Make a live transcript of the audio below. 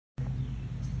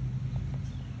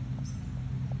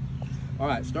All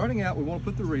right, starting out, we want to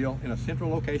put the reel in a central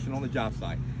location on the job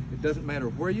site. It doesn't matter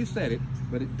where you set it,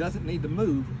 but it doesn't need to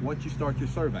move once you start your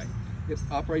survey. It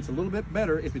operates a little bit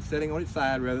better if it's setting on its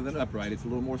side rather than upright. It's a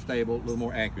little more stable, a little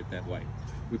more accurate that way.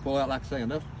 We pull out, like I say,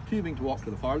 enough tubing to walk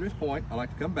to the farthest point. I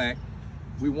like to come back.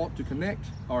 We want to connect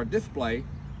our display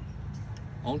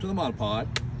onto the monopod,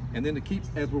 and then to keep,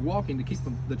 as we're walking, to keep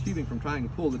the tubing from trying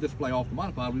to pull the display off the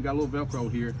monopod, we've got a little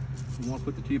Velcro here. We want to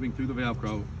put the tubing through the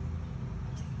Velcro.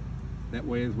 That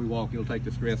way, as we walk, it'll take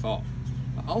the stress off.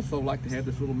 I also like to have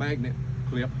this little magnet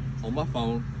clip on my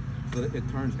phone so that it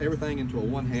turns everything into a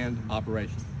one-hand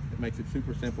operation. It makes it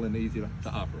super simple and easy to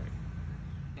operate.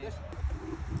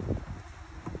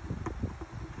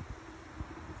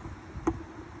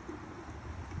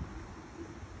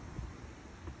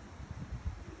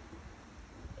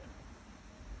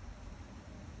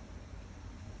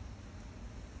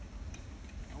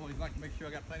 I always like to make sure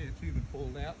I got plenty of tubing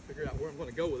pulled out, figure out where I'm going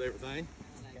to go with everything.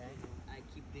 Okay. I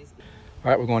keep this. All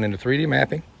right, we're going into 3D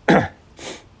mapping. I'm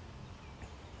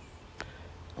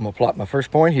going to plot my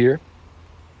first point here.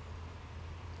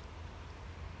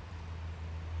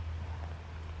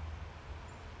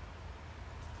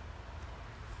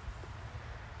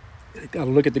 Got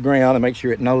to look at the ground and make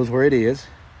sure it knows where it is.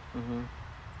 Mm-hmm.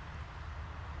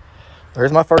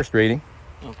 There's my first reading.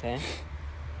 Okay.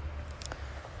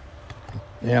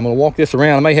 Yeah, I'm going to walk this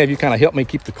around. I may have you kind of help me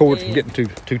keep the cords from getting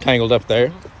too tangled up there.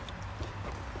 Mm-hmm.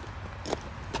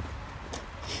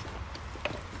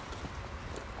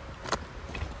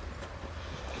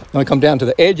 I'm going to come down to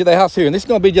the edge of the house here, and this is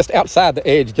going to be just outside the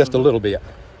edge just a little bit.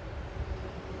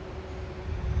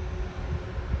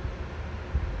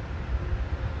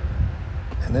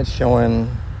 And that's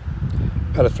showing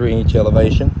about a 3-inch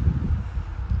elevation.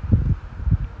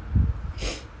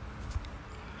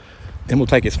 Then we'll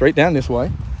take it straight down this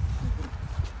way.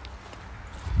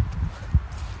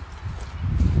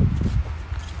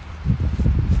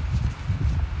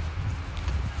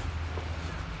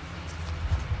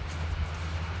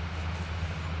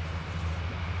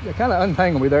 Yeah, kind of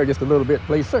untangle me there just a little bit,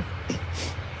 please, sir.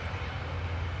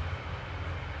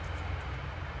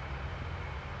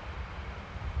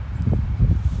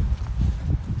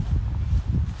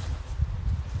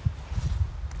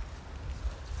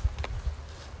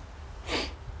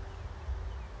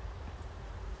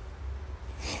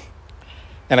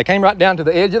 And I came right down to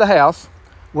the edge of the house.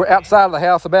 We're outside of the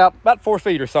house about 4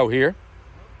 feet or so here.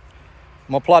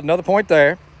 I'm gonna plot another point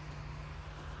there.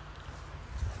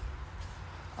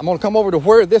 I'm gonna come over to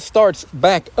where this starts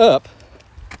back up.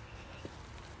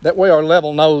 That way our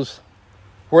level knows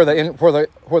where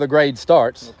the grade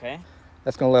starts. Okay.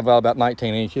 That's gonna level out about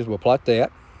 19 inches. We'll plot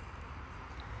that.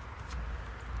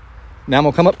 Now I'm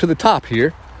gonna come up to the top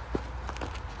here.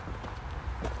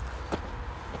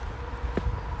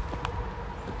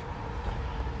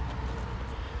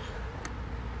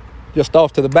 Just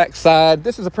off to the back side.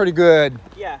 This is a pretty good.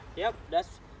 Yeah. Yep. That's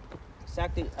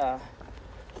exactly.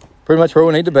 Pretty much where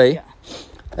we need to be. Yeah.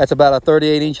 That's about a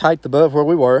 38-inch height above where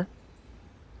we were.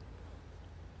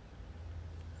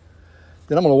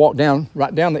 Then I'm going to walk down,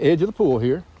 right down the edge of the pool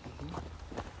here.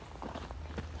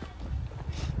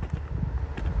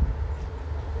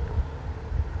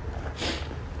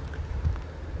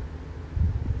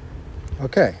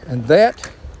 Okay, and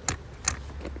that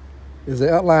is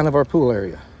the outline of our pool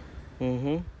area.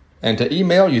 Mm-hmm. And to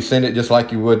email, you send it just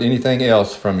like you would anything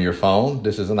else from your phone.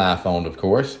 This is an iPhone, of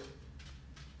course.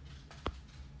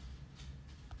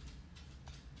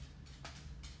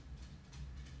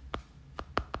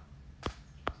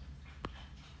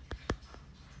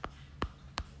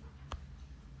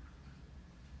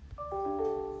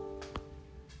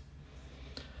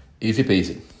 Easy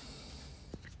peasy.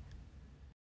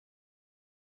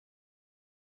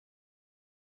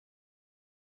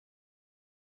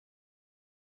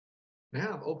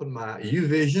 Now I've opened my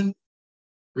UVision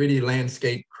 3D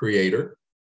Landscape Creator.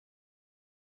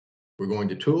 We're going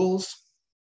to Tools,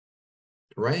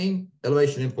 Terrain,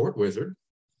 Elevation Import Wizard.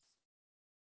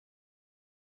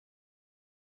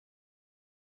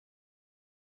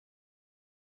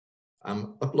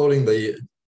 I'm uploading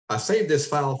I saved this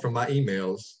file from my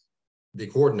emails, the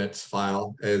coordinates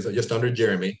file, as just under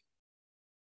Jeremy.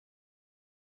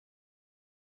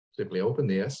 Simply open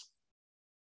this.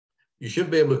 You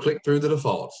should be able to click through the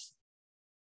defaults.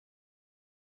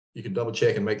 You can double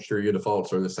check and make sure your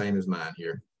defaults are the same as mine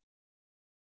here.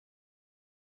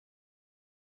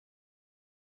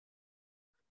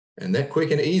 And that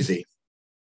quick and easy,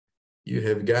 you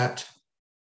have got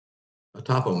a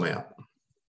topo map.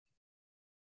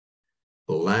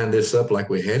 We'll line this up like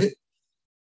we had it.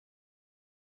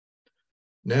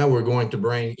 Now we're going to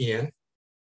bring in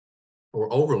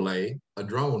or overlay a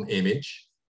drone image.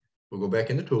 We'll go back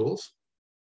into Tools,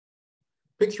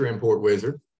 Picture Import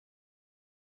Wizard.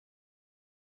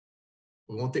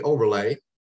 We want the overlay.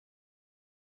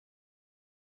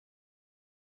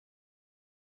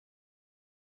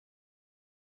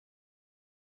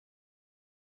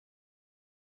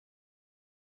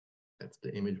 That's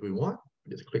the image we want.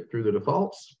 Just click through the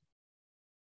defaults.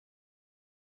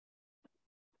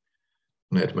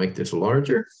 I'm going to have to make this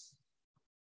larger.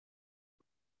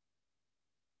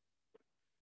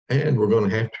 And we're going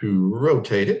to have to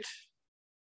rotate it.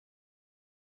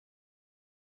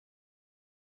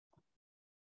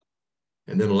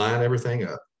 And then line everything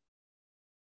up.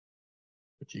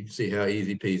 But you can see how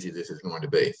easy peasy this is going to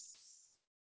be.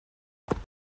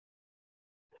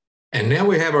 And now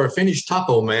we have our finished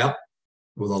topo map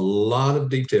with a lot of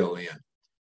detail in.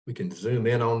 We can zoom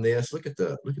in on this. Look at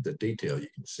the detail you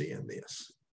can see in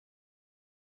this.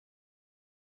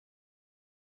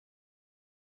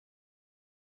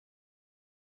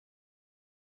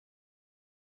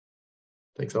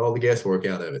 Takes all the guesswork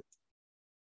out of it.